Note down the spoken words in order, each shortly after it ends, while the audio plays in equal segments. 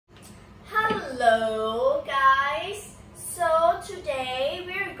Hello guys, so today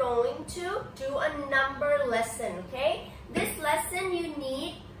we're going to do a number lesson, okay? This lesson you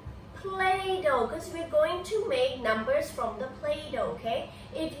need Play-Doh because we're going to make numbers from the Play-Doh, okay?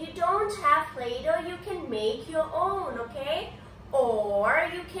 If you don't have Play-Doh, you can make your own, okay? Or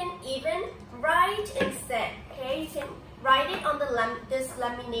you can even write instead, okay? You can write it on this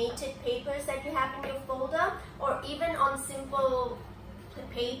laminated papers that you have in your folder, or even on simple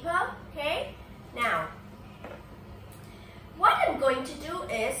paper, okay? Now, what I'm going to do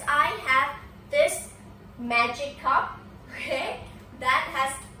is I have this magic cup, okay, that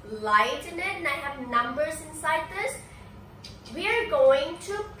has light in it and I have numbers inside this. We're going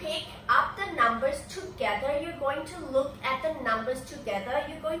to pick up the numbers together. You're going to look at the numbers together.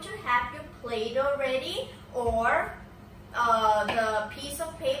 You're going to have your Play-Doh ready, or the piece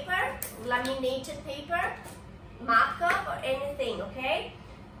of paper, laminated paper, marker or anything, okay?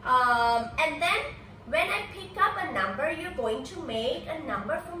 And then when I pick up a number, you're going to make a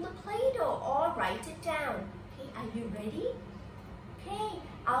number from the Play-Doh or write it down. Okay, are you ready? Okay,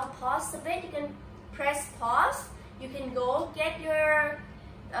 I'll pause a bit. You can press pause. You can go get your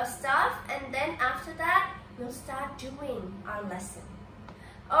stuff, and then after that, we'll start doing our lesson.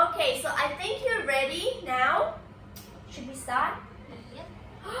 Okay, so I think you're ready now. Should we start? Yep.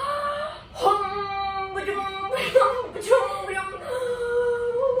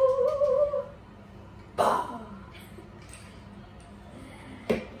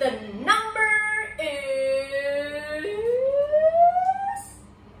 The number is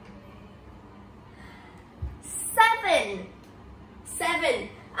 7. 7.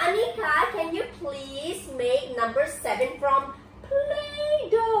 Anika, can you please make number 7 from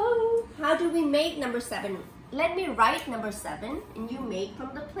Play-Doh? How do we make number 7? Let me write number 7 and you make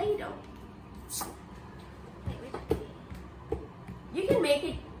from the Play-Doh. You can make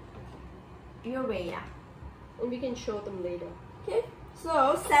it your way, yeah. And we can show them later. Okay?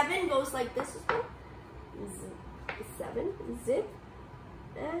 So 7 goes like this as well. 7, zip,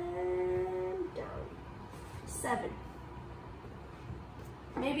 and down. 7.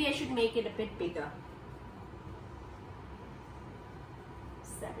 Maybe I should make it a bit bigger.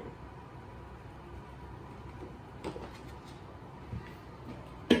 7.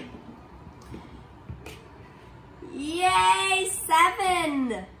 Yay!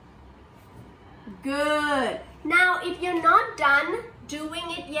 7! Good. Now, if you're not done doing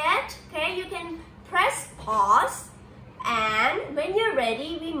it yet, okay, you can press pause, and when you're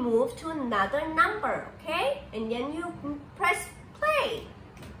ready, we move to another number, okay? And then you press play.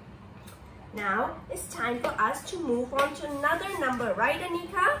 Now, it's time for us to move on to another number, right,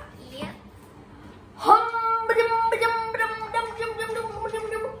 Anika? Yep.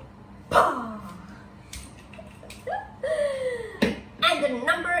 And the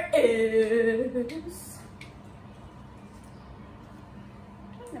number is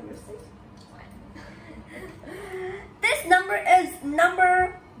number 6. This number is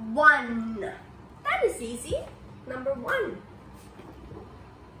number 1. That is easy. Number 1.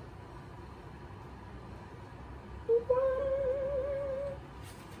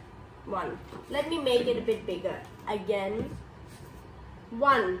 1. Let me make it a bit bigger. Again.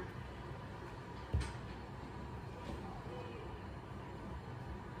 1.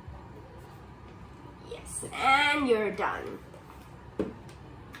 Yes, and you're done.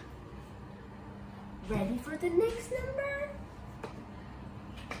 Ready for the next number?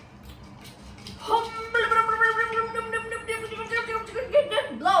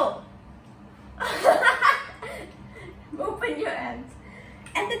 Blow. Open your hands.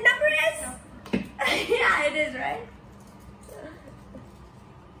 And the number is? Yeah, it is, right?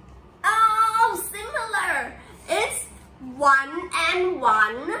 Oh, similar. It's 1 and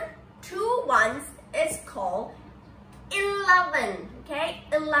 1. 2 ones is called 11. Okay,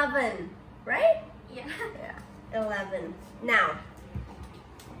 11, right? Yeah. Yeah, 11. Now,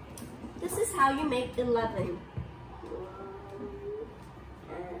 this is how you make 11.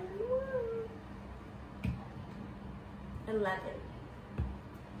 11.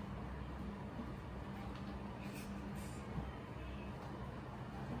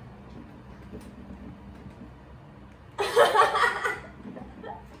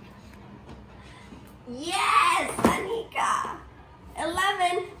 Yes, Anika.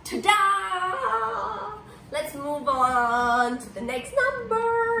 11. Ta-da! Let's move on to the next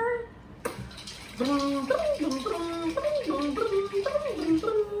number.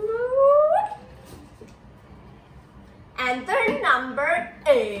 And the number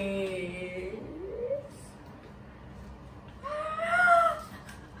is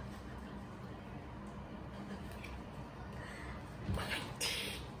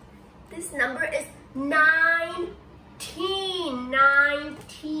This number is 19.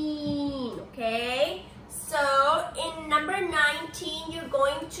 19. Okay? So in number 19, you're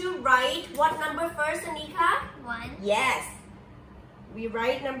going to write what number first, Anika? 1. Yes. We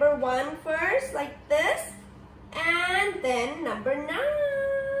write number 1 first, like this. And then number 9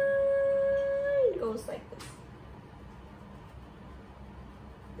 goes like this.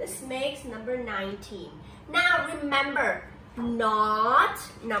 This makes number 19. Now remember, not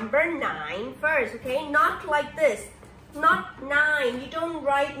number 9 first, okay? Not like this. Not 9. You don't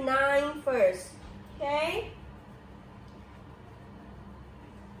write 9 first, okay?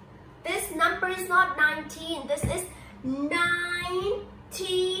 This number is not 19. This is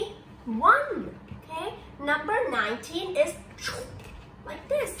 91, okay? Number 19 is like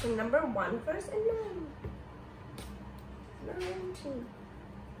this. So number 1 first and 19.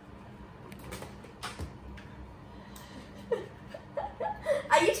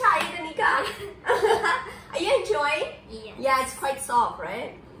 Are you tired, Anika? Are you enjoying? Yes. Yeah, it's quite soft,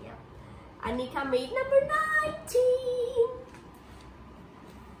 right? Yep. Anika made number 19.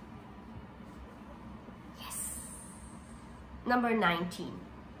 Yes. Number 19.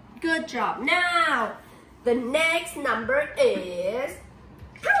 Good job. Now, the next number is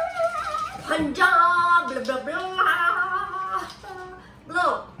Punjab. Blah, blah, blah.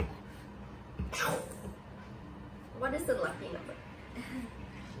 Blow. What is the lucky number?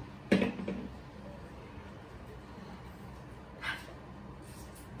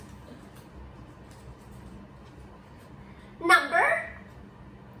 Number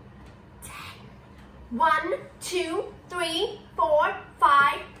 10. 1, 2, 3, 4,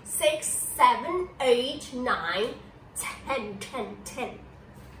 5, 6, 7, 8, 9, 10, 10, 10.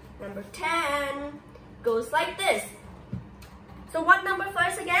 Number 10 goes like this. So what number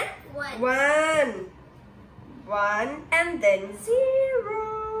first again? 1. 1. 1 and then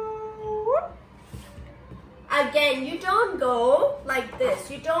 0. Again, you don't go like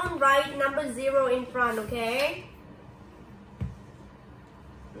this. You don't write number 0 in front, okay?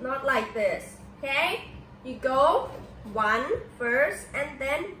 Not like this, okay? You go 1 first and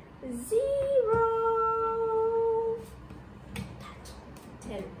then 0.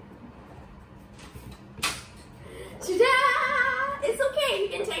 10. Ta-da! It's okay, you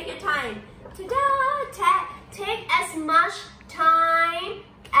can take your time. Ta-da! Take as much time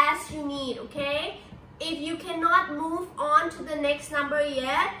as you need, okay? If you cannot move on to the next number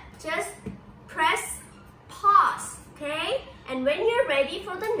yet, just press pause, okay? And when you're ready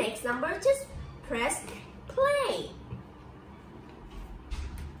for the next number, just press play.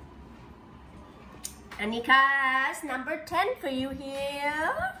 Anika's number 10 for you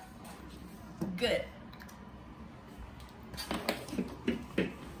here. Good.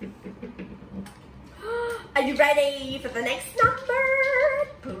 Are you ready for the next number?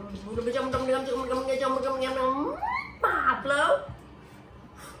 Blow.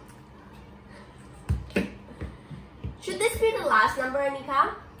 Should this be the last number,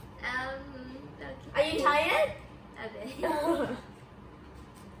 Anika? Okay. Are you tired? Okay.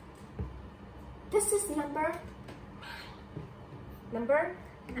 This is number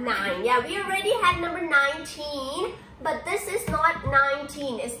 9. Yeah, we already had number 19, but this is not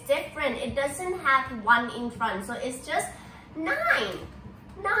 19. It's different. It doesn't have 1 in front, so it's just 9.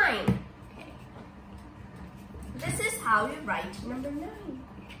 9. Okay. This is how you write number 9.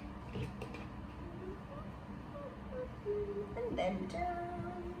 And then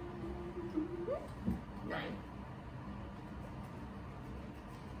down. 9.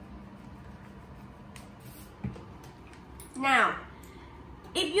 Now,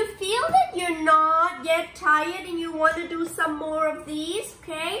 if you feel that you're not yet tired and you want to do some more of these,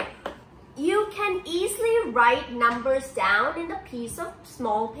 okay, you can easily write numbers down in a piece of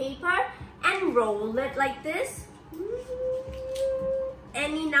small paper and roll it like this.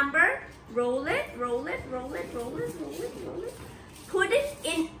 Any number, roll it, roll it, roll it, roll it, roll it, roll it. Put it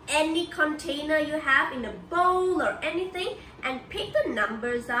in any container you have, in a bowl or anything, and pick the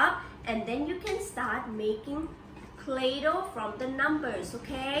numbers up, and then you can start making Play-Doh from the numbers,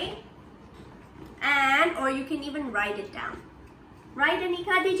 okay? And, or you can even write it down. Right,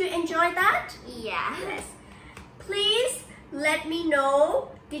 Anika? Did you enjoy that? Yeah. Yes. Please let me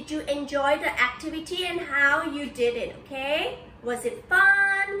know, did you enjoy the activity and how you did it, okay? Was it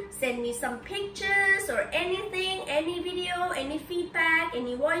fun? Send me some pictures or anything, any video, any feedback,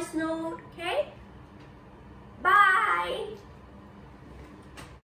 any voice note, okay? Bye!